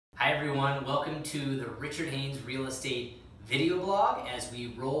Hi everyone, welcome to the Richard Haynes Real Estate video blog. As we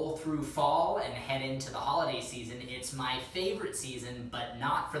roll through fall and head into the holiday season, it's my favorite season, but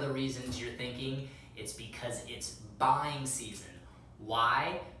not for the reasons you're thinking. It's because it's buying season.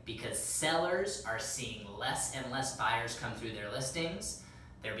 Why? Because sellers are seeing less and less buyers come through their listings.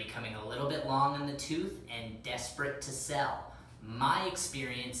 They're becoming a little bit long in the tooth and desperate to sell. My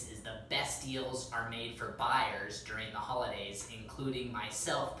experience is the best deals are made for buyers during the holidays, including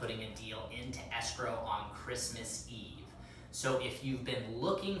myself putting a deal into escrow on Christmas Eve. So if you've been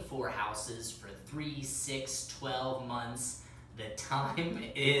looking for houses for 3, 6, 12 months, the time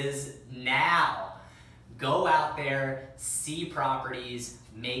is now. Go out there, see properties,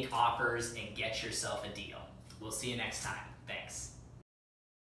 make offers, and get yourself a deal. We'll see you next time. Thanks.